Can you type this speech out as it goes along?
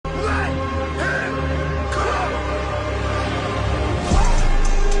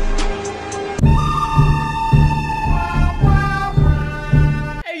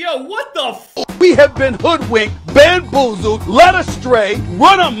have been hoodwinked, bamboozled, led astray,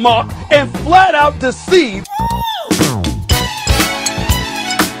 run amok, and flat out deceived.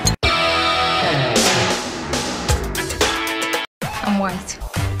 I'm white.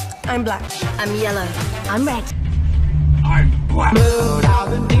 I'm black. I'm yellow. I'm red. I'm black.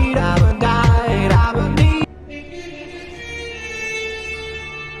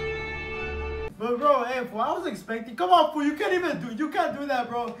 But bro, hey, fool, I was expecting. Come on, fool, you can't do that,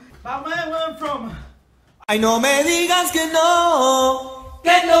 bro. My man went from. Ay, no me digas que no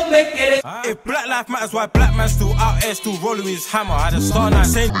me quieres. If Black Lives Matters, why black man still out here, still rolling with his hammer? I just start night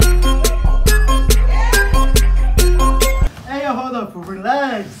saying. Hey, hold up, fool,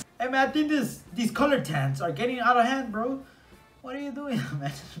 relax. Hey, man, I think these color tents are getting out of hand, bro. What are you doing,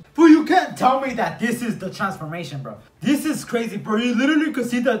 man? Fool, you can't tell me that this is the transformation, bro. This is crazy, bro. You literally could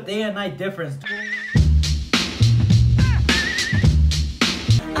see the day and night difference.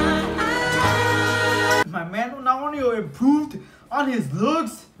 My man not only improved on his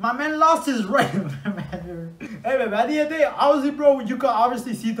looks, my man lost his right. Hey, man, at the end of the day, obviously, bro, you can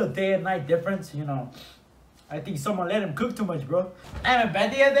obviously see the day and night difference, you know. I think someone let him cook too much, bro. Hey, man,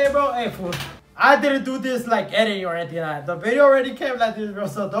 at the end of the day, bro, hey, fool. I didn't do this like editing or anything like that. The video already came like this, bro.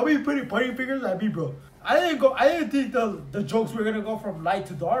 So don't be putting pointing fingers at me, bro. I didn't think the jokes were gonna go from light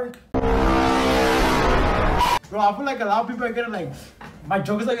to dark. Bro, I feel like a lot of people are gonna like, my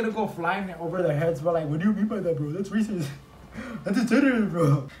jokes are gonna go flying over their heads, but like, what do you mean by that, bro? That's racist. That's ignorant,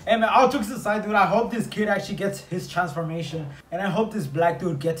 bro. Hey, man, all jokes aside, dude, I hope this kid actually gets his transformation. And I hope this black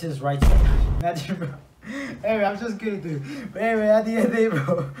dude gets his rights. Imagine, bro. Hey, man, I'm just kidding, dude. But hey, man, at the end of the day,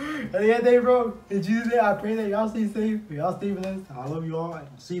 bro. At the end of the day, bro. In Jesus' name, I pray that y'all stay safe. Y'all stay blessed. I love you all. And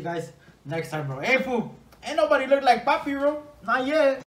see you guys next time, bro. Hey, fool. Ain't nobody look like Papi, bro. Not yet.